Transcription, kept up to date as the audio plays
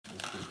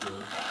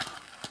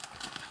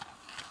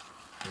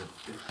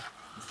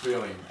the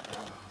feeling,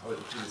 I did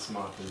a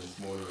smart thing this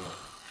morning, I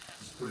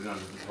just put it under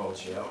the cold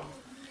shower,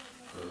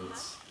 and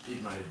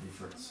it made a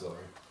difference, so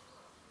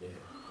yeah,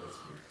 that's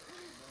good.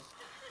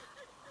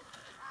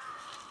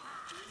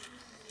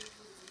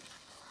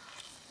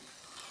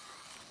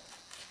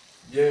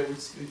 Yeah, we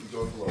skipped the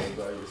golf a lot all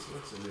day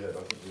yesterday, so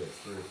I think we had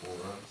 3 or 4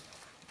 runs.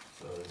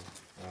 So,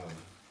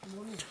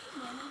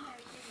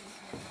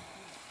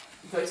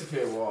 it takes a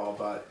fair while,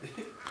 but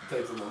it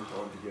takes a long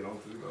time to get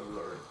onto the golf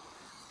lorry.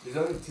 There's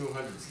only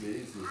 200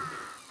 skiers here.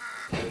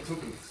 And it took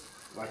them,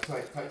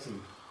 takes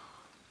them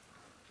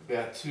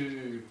about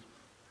 2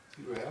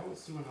 hours,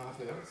 2.5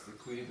 hours to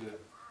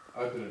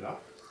open it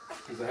up,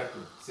 because they have to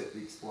set the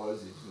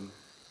explosives.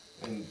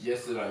 And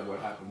yesterday what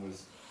happened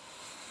was,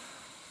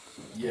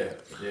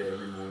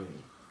 every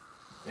morning.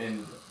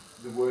 And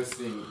the worst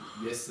thing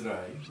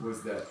yesterday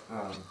was that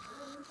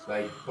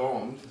they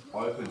bombed,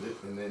 opened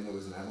it, and then there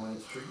was an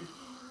avalanche triggered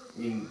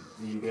in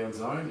the inbound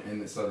zone,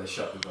 and so they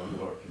shut the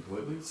gondola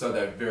completely. So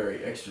they're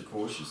very extra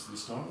cautious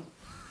this time.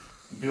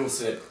 Bill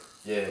said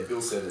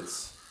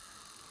it's,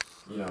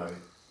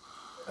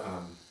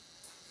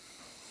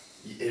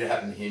 it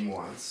happened to him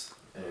once,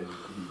 and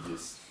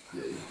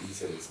he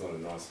said it's not a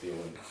nice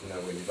feeling,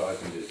 when you've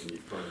opened it and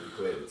you've kind of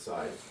declared it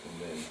safe,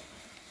 and then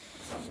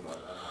something like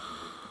that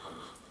happens, it kind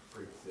of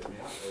freaks them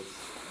out as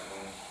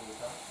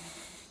forecasting.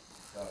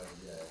 So,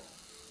 yeah.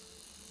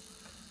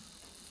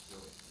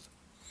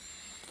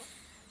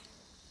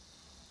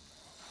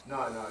 No,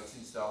 it's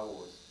in Star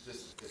Wars,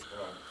 just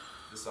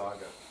the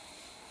saga.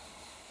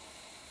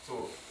 So,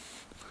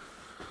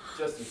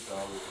 just in Star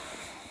Wars.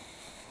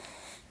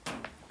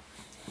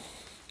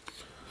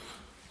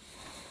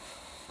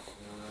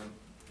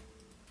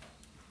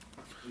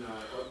 No,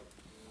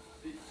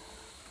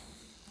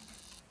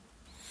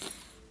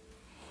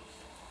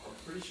 I'm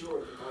pretty sure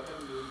I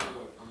haven't moved it.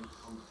 I'm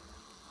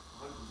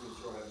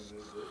 100% sure I haven't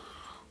moved it.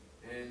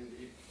 And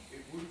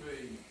it would be,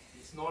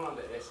 it's not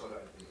under S, I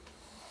don't think.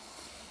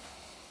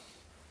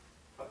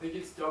 I think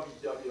it's WW,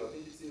 I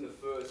think it's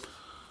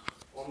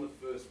on the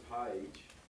first page.